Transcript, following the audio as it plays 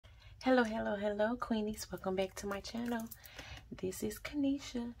Hello, Queenies. Welcome back to my channel. This is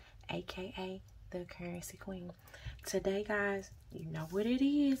Kanisha, aka the Currency Queen. Today, guys, you know what it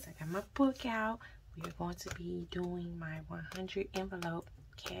is. I got my book out. We are going to be doing my 100 envelope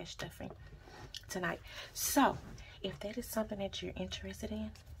cash stuffing tonight. So, if that is something that you're interested in,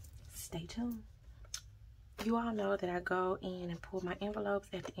 stay tuned. You all know that I go in and pull my envelopes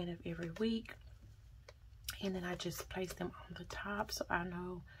at the end of every week. And then I just place them on the top so I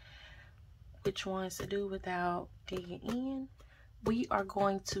know which ones to do without digging in. We are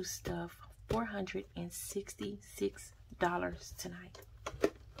going to stuff $466 tonight.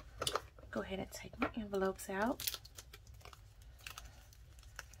 Go ahead and take my envelopes out.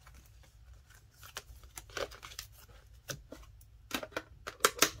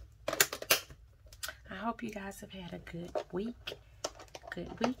 I hope you guys have had a good week, good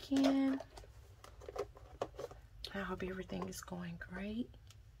weekend. I hope everything is going great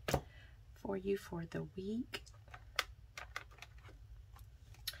for you for the week.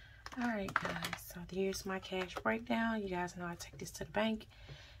 Alright, guys, so here's my cash breakdown. You guys know I take this to the bank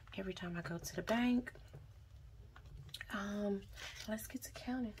every time I go to the bank. Let's get to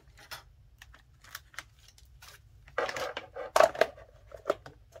counting.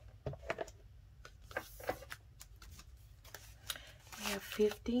 We have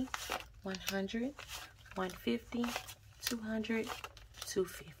 50, 100, 150, 200,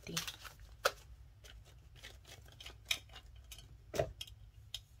 250.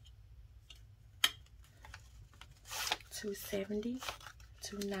 270,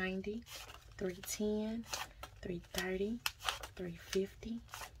 290, 310, 330, 350,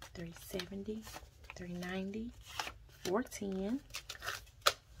 370, 390, 410.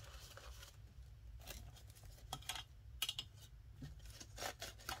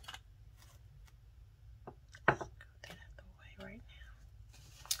 Let's go that out the way right now.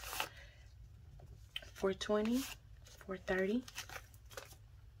 420, 430,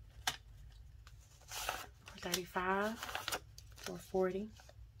 435, 440,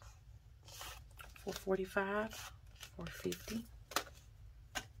 445, 450,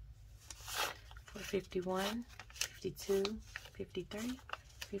 451, 52, 53,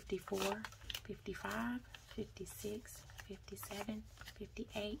 54, 55, 56, 57,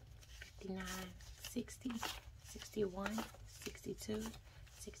 58, 59, 60, 61, 62,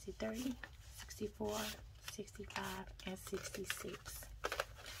 63, 64, 65, and 66.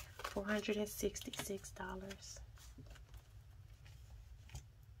 $466.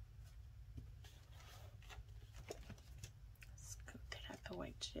 Scoot that out the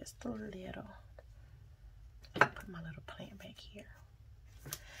way just a little. Put my little plant back here.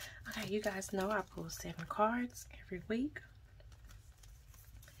 Okay, you guys know I pull 7 cards every week.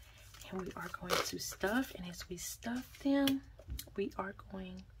 And we are going to stuff. And as we stuff them, we are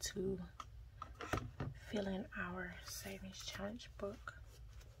going to fill in our Savings Challenge book.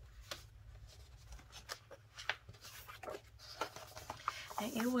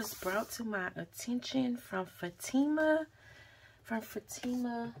 And it was brought to my attention from Fatima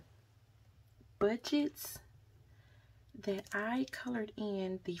Budgets that I colored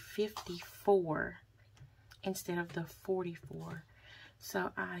in the 54 instead of the 44.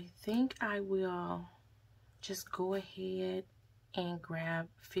 So I think I will just go ahead and grab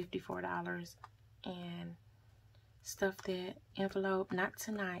 $54 and stuff that envelope. Not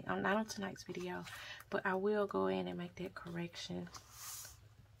tonight, not on tonight's video, but I will go in and make that correction.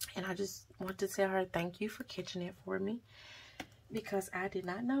 And I just want to tell her thank you for catching it for me, because I did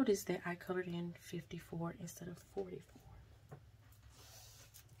not notice that I colored in 54 instead of 44.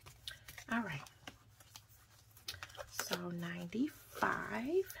 All right. So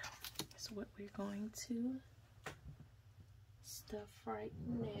 95 is what we're going to stuff right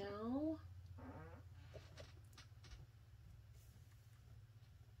now.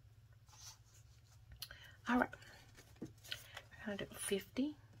 All right. We're going to do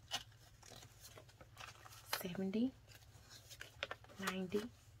 50. 70, 90,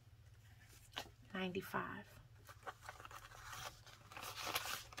 95.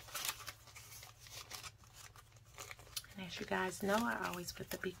 And as you guys know, I always put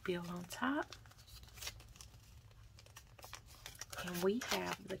the big bill on top. And we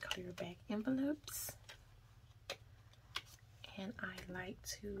have the clear back envelopes. And I like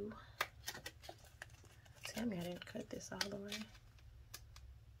to, tell me I didn't cut this all the way.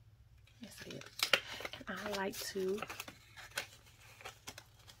 Yes, I did. I like to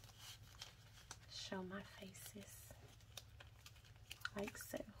show my faces like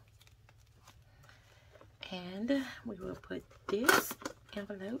so. And we will put this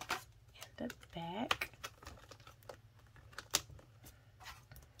envelope in the back.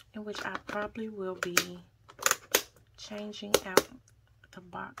 in which I probably will be changing out the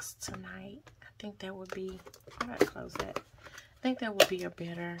box tonight. I think that would be, I gotta close that. I think that would be a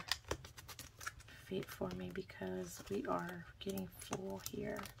better fit for me because we are getting full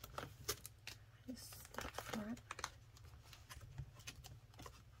here. This front.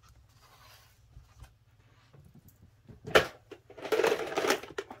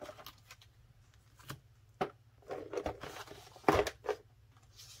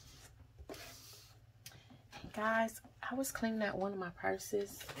 Guys, I was cleaning out one of my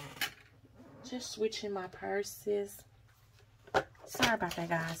purses, just switching my purses. Sorry about that,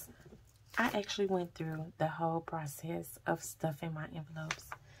 guys. I actually went through the whole process of stuffing my envelopes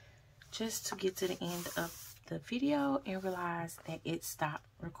just to get to the end of the video and realize that it stopped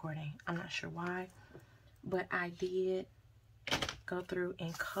recording. I'm not sure why, but I did go through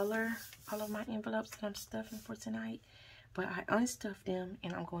and color all of my envelopes that I'm stuffing for tonight. But I unstuffed them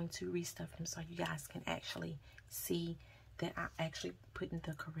and I'm going to restuff them so you guys can actually see that I'm actually putting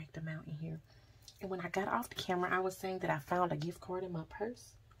the correct amount in here. And when I got off the camera, I was saying that I found a gift card in my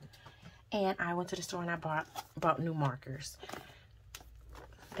purse. And I went to the store and I bought new markers.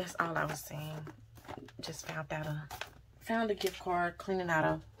 That's all I was saying. Just found a gift card cleaning out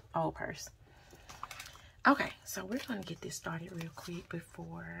an old purse. Okay, so we're going to get this started real quick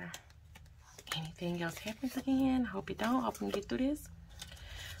before anything else happens again. Hope it don't. Hope we can get through this.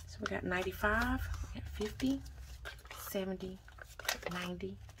 So we got 95, we got 50, 70,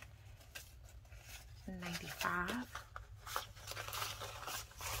 90, 95.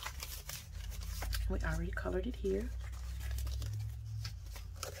 We already colored it here.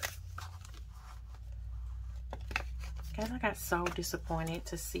 Guys, I got so disappointed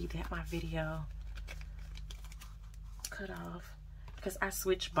to see that my video cut off. Because I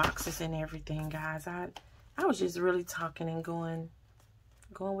switched boxes and everything, guys. I was just really talking and going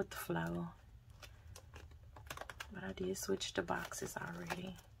with the flow. But I did switch the boxes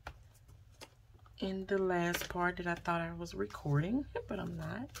already. In the last part that I thought I was recording, but I'm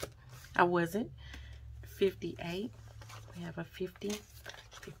not. I wasn't. 58. We have a 50,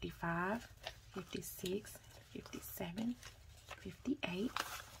 55, 56, 57, 58.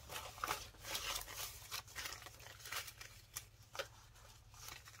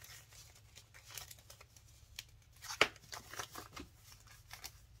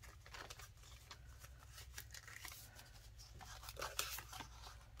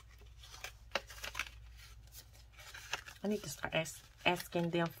 I need to start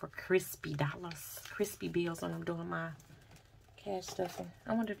asking them for crispy dollars, crispy bills when I'm doing my cash stuffing.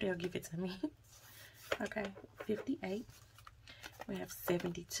 I wonder if they'll give it to me. Okay, 58. We have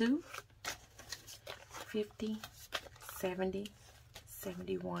 72, 50, 70,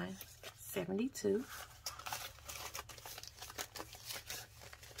 71, 72.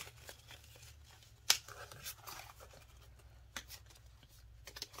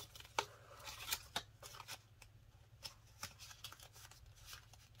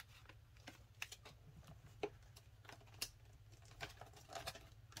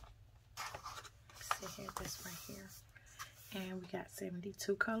 This right here, and we got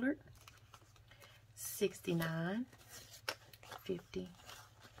 72 colored, 69, 50,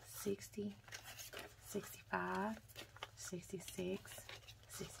 60, 65, 66,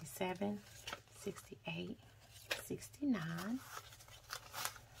 67, 68, 69.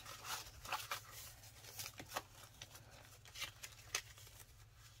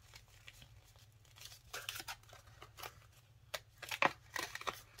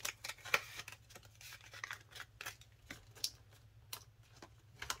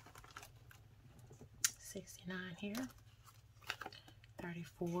 Here,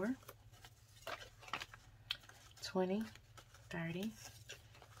 34, 20, 30,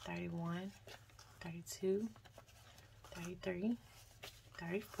 31, 32, 33,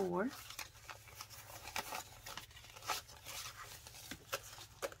 34.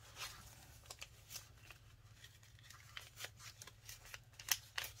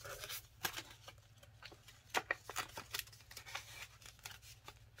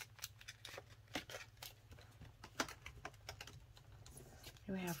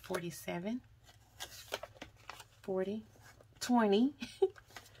 We have 47, 40, 20,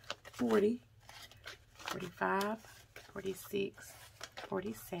 40, 45, 46,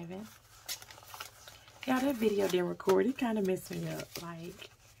 47. Yeah, that video didn't record. It kind of messed me up. Like,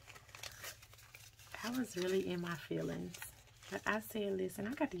 I was really in my feelings. But I said, listen,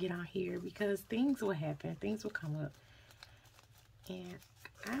 I got to get on here because things will happen. Things will come up. And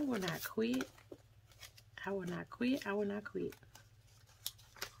I will not quit. I will not quit. I will not quit.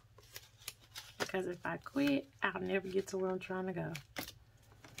 Because if I quit, I'll never get to where I'm trying to go.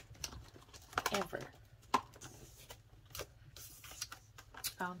 ever.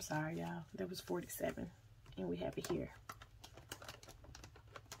 Oh, I'm sorry, y'all. That was 47. And we have it here.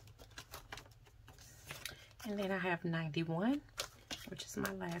 And then I have 91, which is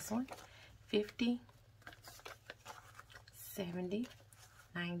my last one. 50, 70,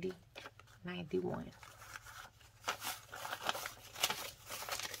 90, 91.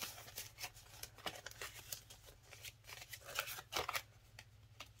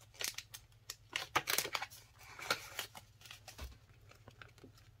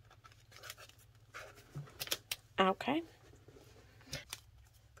 Okay.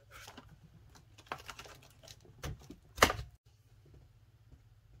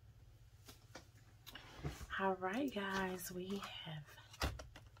 All right, guys, we have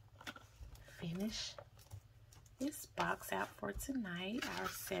finished this box out for tonight. Our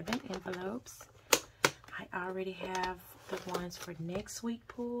 7 envelopes. I already have the ones for next week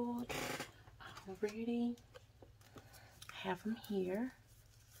pulled. Already have them here.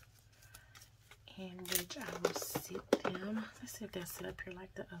 In which I will sit them. Let's see if they'll sit up here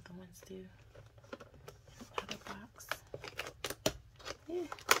like the other ones do. The other box. Yeah.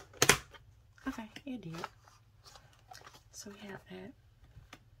 Okay, it did. So we have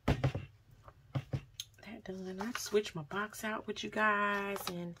that done. I switched my box out with you guys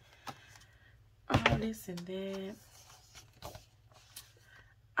and all this and that.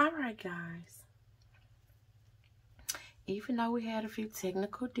 Alright, guys. Even though we had a few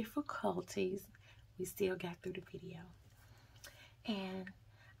technical difficulties, we still got through the video. And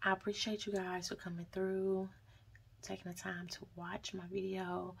I appreciate you guys for coming through, taking the time to watch my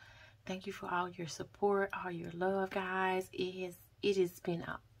video. Thank you for all your support, all your love, guys. It has been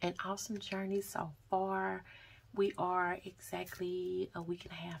an awesome journey so far. We are exactly a week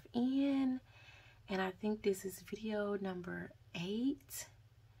and a half in, and I think this is video number 8.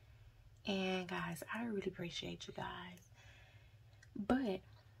 And guys, I really appreciate you guys. But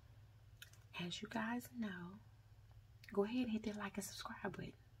as you guys know, go ahead and hit that like and subscribe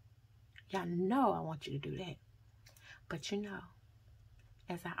button. Y'all know I want you to do that. But you know,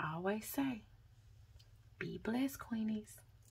 as I always say, be blessed, Queenies.